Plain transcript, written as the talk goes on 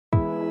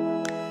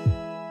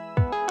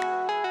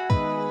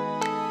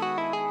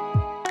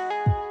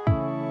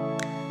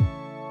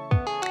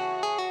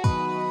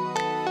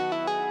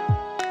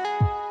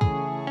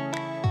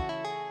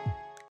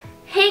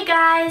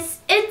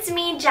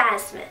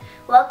Jasmine.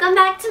 Welcome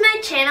back to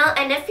my channel,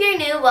 and if you're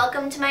new,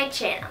 welcome to my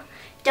channel.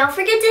 Don't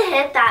forget to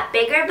hit that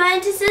bigger button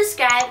to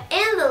subscribe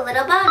and the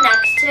little bell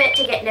next to it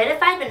to get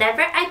notified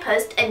whenever I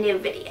post a new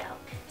video.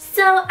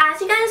 So as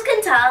you guys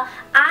can tell,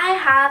 I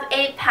have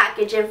a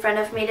package in front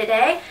of me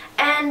today,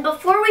 and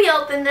before we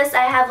open this,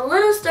 I have a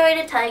little story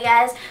to tell you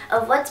guys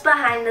of what's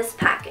behind this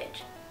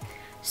package.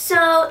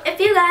 So if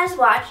you guys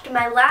watched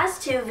my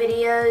last two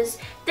videos,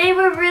 they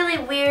were really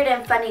weird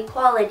and funny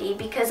quality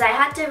because I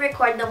had to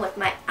record them with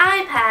my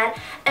iPad,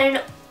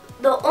 and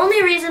the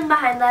only reason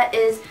behind that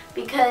is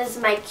because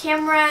my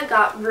camera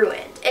got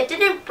ruined. It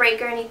didn't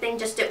break or anything,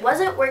 just it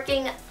wasn't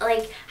working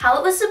like how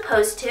it was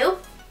supposed to.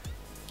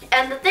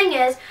 And the thing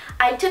is,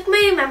 I took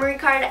my memory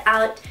card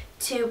out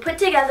to put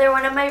together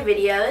one of my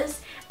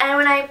videos, and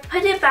when I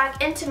put it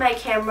back into my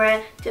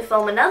camera to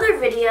film another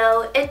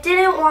video, it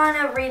didn't want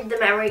to read the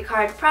memory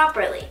card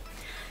properly.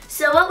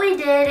 So what we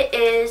did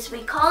is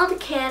we called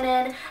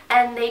Canon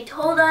and they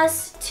told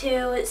us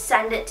to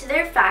send it to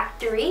their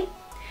factory.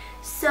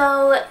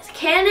 So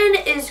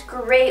Canon is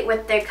great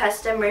with their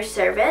customer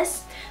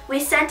service.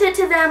 We sent it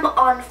to them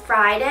on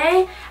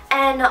Friday,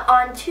 and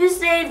on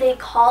Tuesday they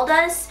called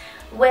us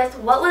with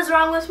what was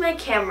wrong with my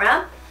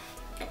camera.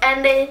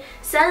 And they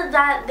said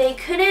that they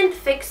couldn't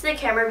fix the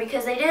camera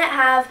because they didn't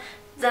have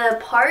the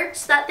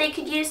parts that they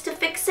could use to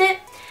fix it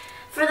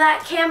for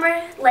that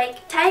camera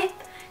type.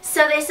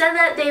 So they said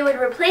that they would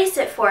replace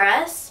it for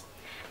us.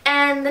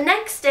 And the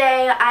next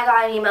day I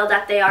got an email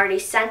that they already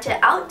sent it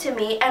out to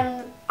me,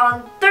 and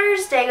on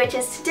Thursday, which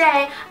is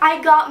today,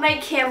 I got my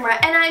camera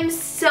and I'm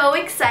so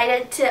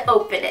excited to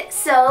open it.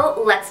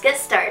 So let's get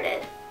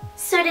started.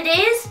 So today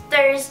is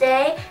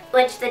Thursday,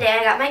 which the day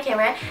I got my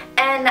camera,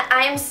 and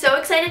I am so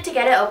excited to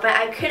get it open.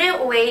 I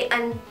couldn't wait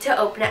to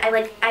open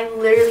it. I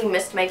literally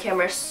missed my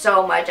camera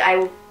so much.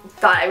 I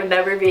thought I would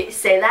never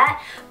say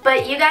that.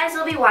 But you guys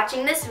will be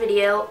watching this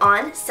video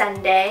on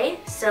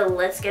Sunday, so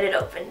let's get it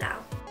open now.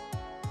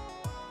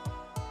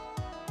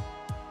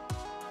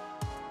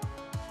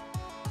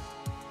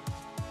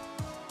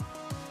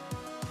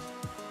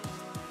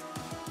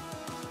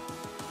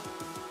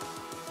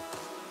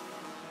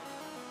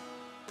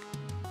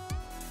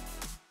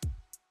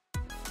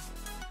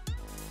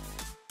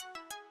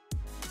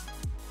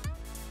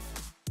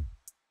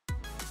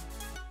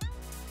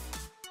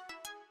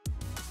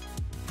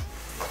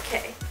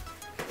 Okay,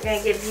 I'm going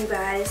to give you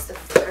guys the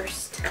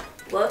first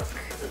look.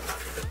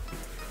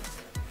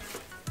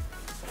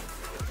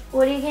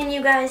 What can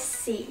you guys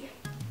see?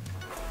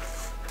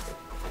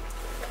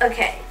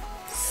 Okay,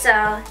 so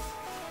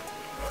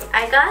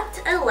I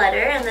got a letter,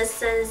 and this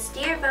says,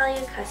 "Dear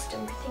valued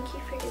customer, thank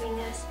you for giving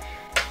us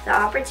the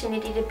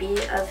opportunity to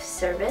be of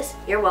service."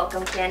 You're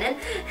welcome, Canon.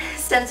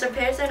 "Since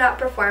repairs are not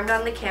performed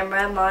on the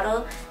camera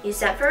model you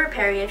sent for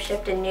repair, you have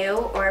shipped a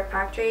new or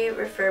factory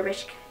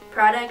refurbished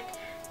product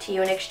to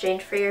you in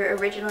exchange for your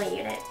original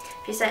unit.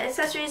 If you sent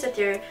accessories with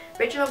your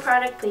original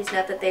product, please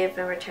note that they have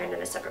been returned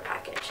in a separate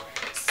package."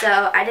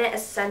 So I didn't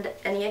send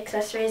any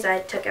accessories, I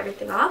took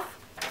everything off.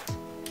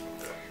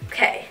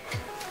 Okay,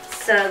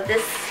 so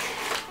this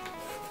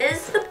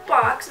is the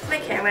box of my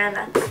camera, and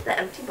that's the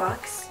empty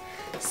box.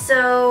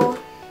 So,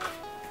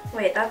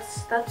 wait,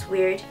 that's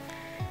weird.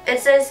 It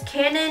says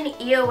Canon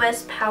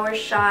EOS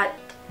PowerShot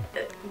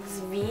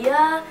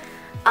Via,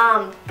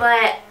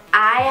 but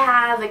I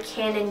have a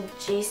Canon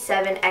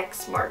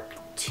G7X Mark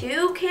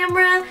II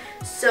camera,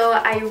 so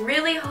I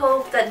really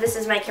hope that this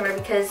is my camera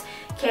because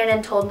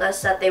Canon told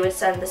us that they would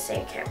send the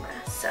same camera.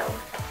 So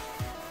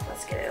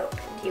let's get it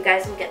opened. You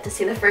guys will get to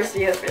see the first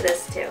video for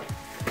this too.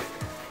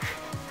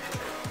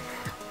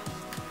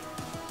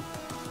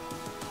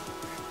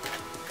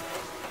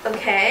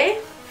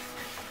 Okay.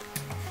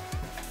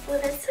 Oh,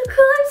 that's so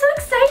cool. I'm so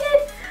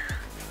excited.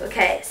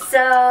 Okay,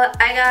 so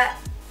I got,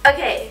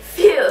 okay,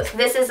 phew,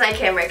 this is my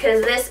camera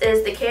because this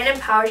is the Canon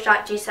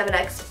PowerShot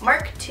G7X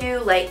Mark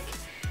II,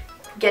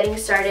 getting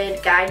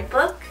started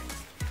guidebook.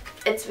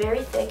 It's very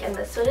thick, and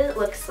that's what it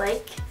looks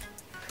like.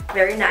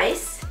 Very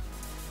nice.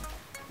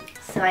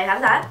 So I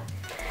have that.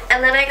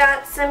 And then I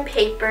got some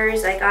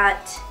papers. I got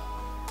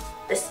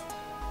this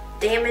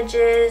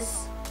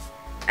damages.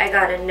 I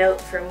got a note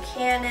from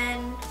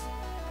Canon.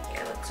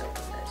 Here, let's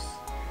open this.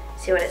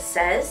 See what it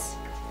says.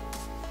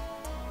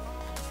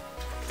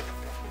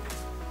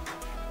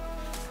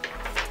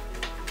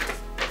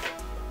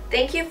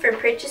 "Thank you for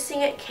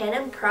purchasing a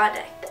Canon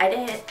product." I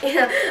didn't,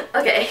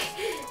 okay.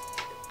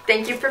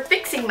 "Thank you for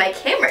fixing my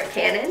camera,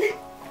 Canon."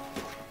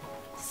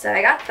 So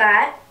I got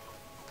that.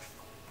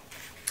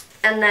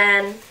 And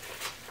then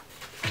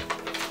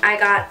I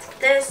got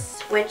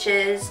this, which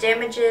is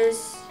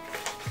damages.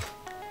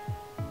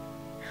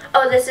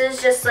 Oh, this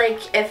is just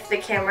if the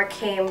camera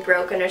came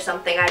broken or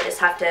something, I just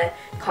have to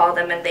call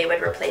them and they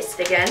would replace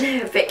it again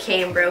if it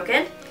came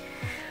broken.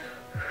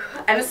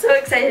 I'm so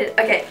excited.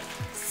 Okay,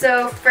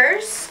 so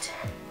first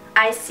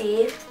I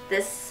see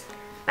this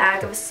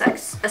bag of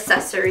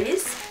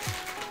accessories.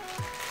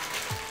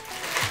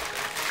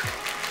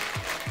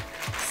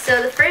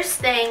 So the first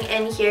thing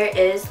in here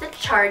is the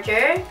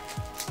charger.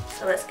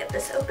 So let's get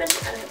this open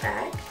out of the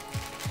bag.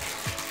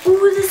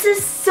 Ooh, this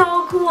is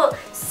so cool.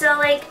 So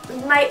like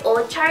my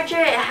old charger,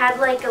 it had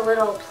like a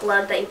little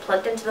plug that you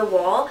plugged into the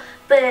wall,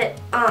 but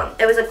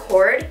it was a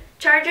cord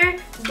charger.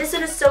 This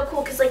one is so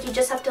cool because like you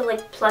just have to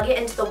like plug it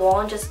into the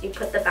wall and just you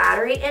put the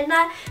battery in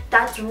that.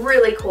 That's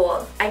really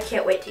cool. I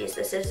can't wait to use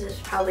this. This is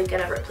probably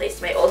gonna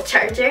replace my old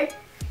charger.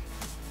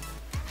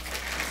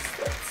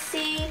 Let's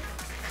see.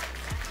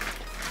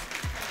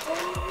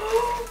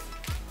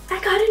 I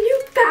got a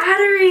new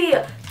battery.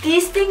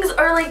 These things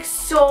are like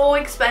so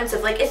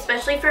expensive, like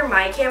especially for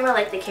my camera,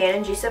 like the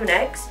Canon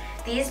G7X.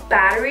 These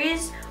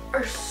batteries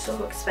are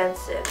so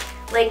expensive.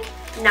 Like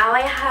now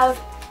I have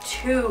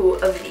 2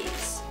 of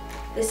these.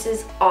 This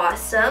is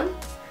awesome.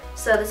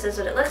 So this is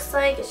what it looks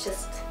like. It's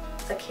just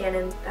a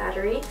Canon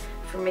battery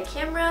for my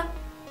camera.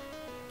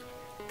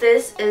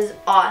 This is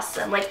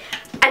awesome. Like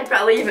I'm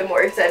probably even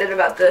more excited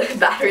about the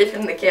battery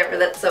than the camera.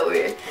 That's so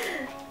weird.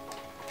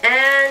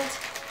 And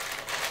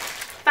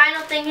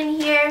final thing in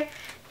here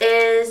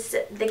is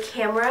the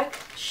camera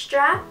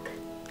strap.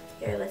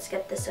 Here, let's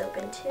get this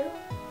open too.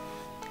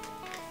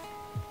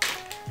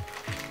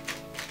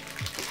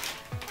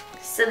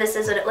 So this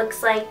is what it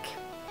looks like.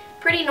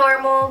 Pretty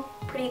normal,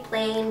 pretty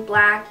plain,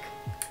 black.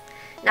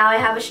 Now I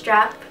have a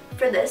strap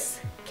for this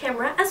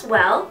camera as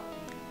well.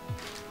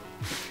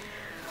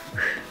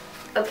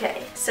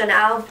 Okay, so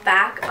now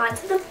back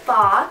onto the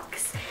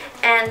box,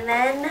 and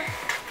then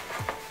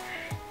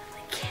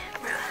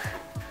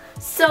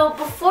so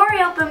before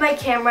I open my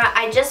camera,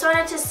 I just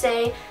wanted to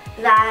say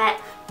that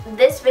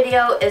this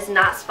video is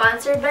not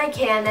sponsored by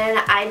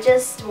Canon. I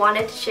just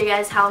wanted to show you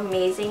guys how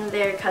amazing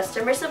their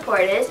customer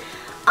support is.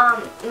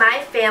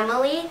 My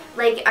family,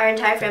 like our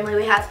entire family,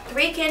 we have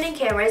 3 Canon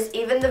cameras.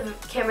 Even the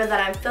camera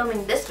that I'm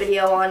filming this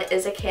video on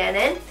is a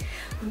Canon.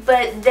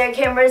 But their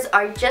cameras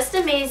are just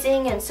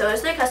amazing, and so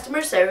is their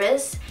customer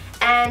service.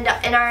 And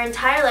in our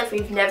entire life,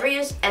 we've never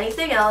used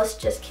anything else,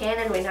 just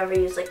Canon. We never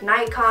used like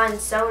Nikon,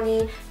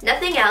 Sony,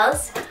 nothing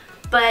else.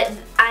 But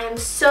I am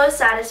so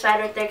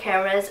satisfied with their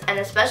cameras, and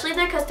especially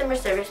their customer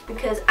service,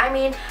 because I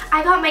mean,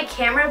 I got my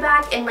camera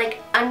back in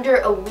like under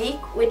a week,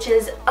 which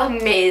is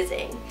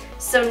amazing.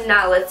 So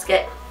now let's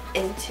get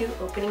into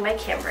opening my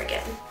camera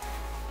again.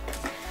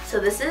 So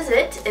this is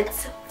it.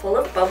 It's full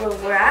of bubble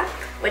wrap,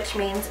 which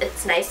means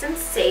it's nice and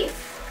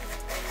safe.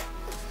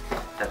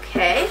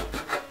 Okay.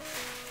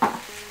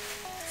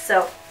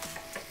 So,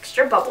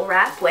 extra bubble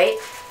wrap, wait.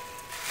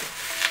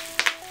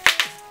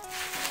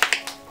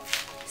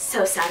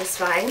 So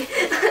satisfying.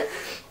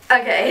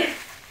 Okay,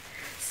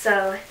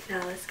 so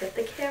now let's get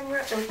the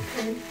camera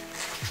open.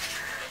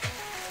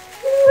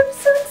 Ooh, I'm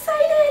so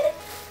excited.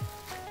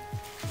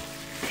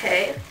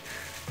 Okay.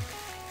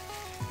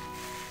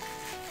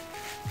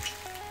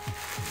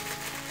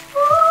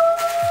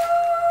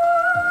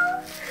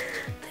 Oh,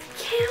 the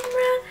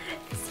camera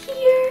is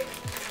here.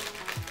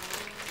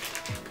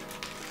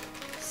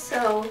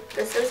 So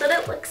this is what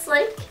it looks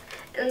like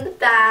in the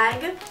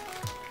bag.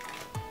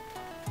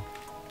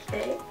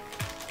 Okay.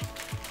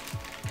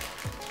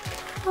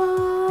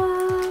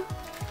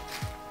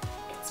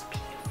 It's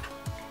beautiful.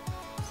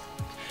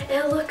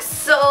 It looks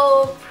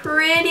so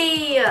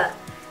pretty.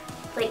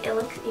 Like it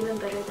looks even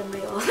better than my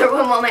other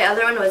one. Well, my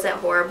other one wasn't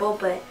horrible,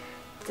 but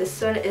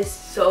this one is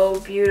so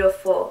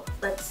beautiful.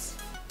 Let's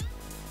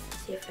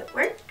see if it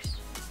works.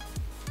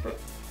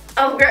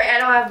 Oh great, I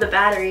don't have the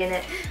battery in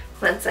it.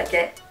 1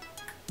 second.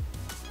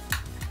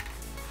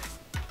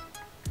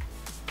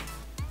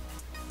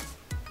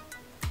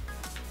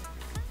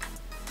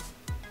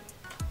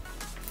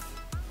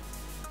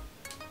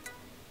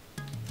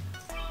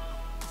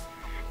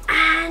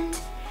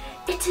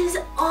 It is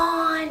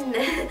on!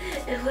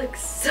 It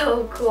looks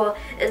so cool.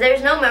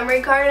 There's no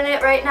memory card in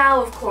it right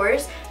now, of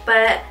course,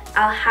 but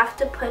I'll have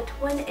to put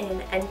one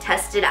in and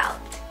test it out.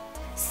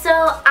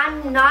 So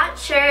I'm not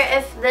sure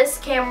if this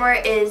camera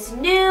is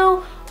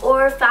new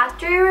or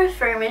factory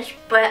refurbished,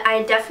 but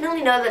I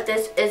definitely know that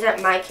this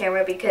isn't my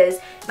camera because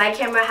my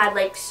camera had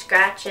like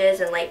scratches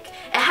and like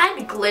it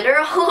had glitter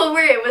all over.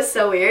 It was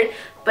so weird,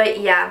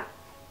 but yeah.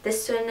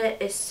 This one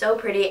is so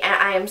pretty, and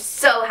I am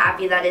so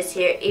happy that it's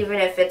here, even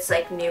if it's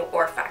like new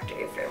or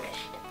factory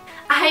refurbished.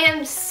 I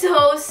am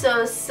so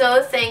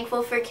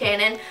thankful for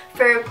Canon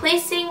for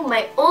replacing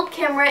my old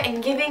camera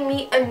and giving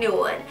me a new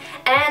one.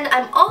 And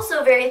I'm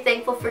also very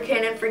thankful for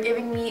Canon for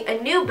giving me a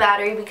new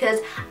battery, because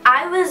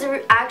I was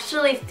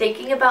actually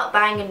thinking about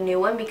buying a new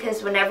one,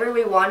 because whenever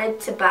we wanted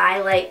to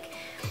buy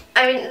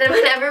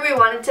whenever we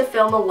wanted to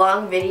film a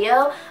long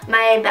video,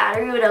 my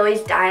battery would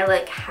always die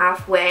like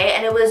halfway,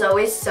 and it was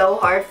always so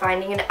hard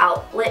finding an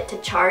outlet to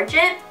charge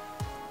it.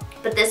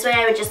 But this way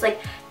I would just like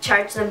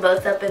charge them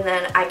both up and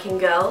then I can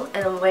go,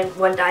 and then when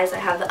one dies I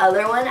have the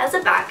other one as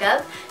a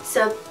backup.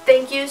 So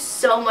thank you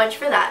so much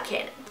for that,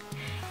 Canon.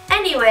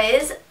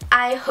 Anyways,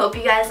 I hope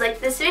you guys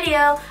liked this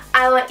video.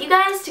 I want you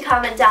guys to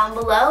comment down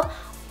below,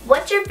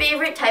 what's your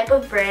favorite type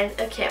of brand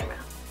of camera?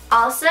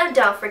 Also,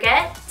 don't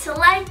forget to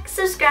like,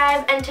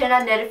 subscribe, and turn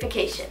on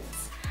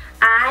notifications.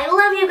 I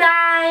love you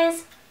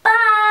guys.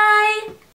 Bye!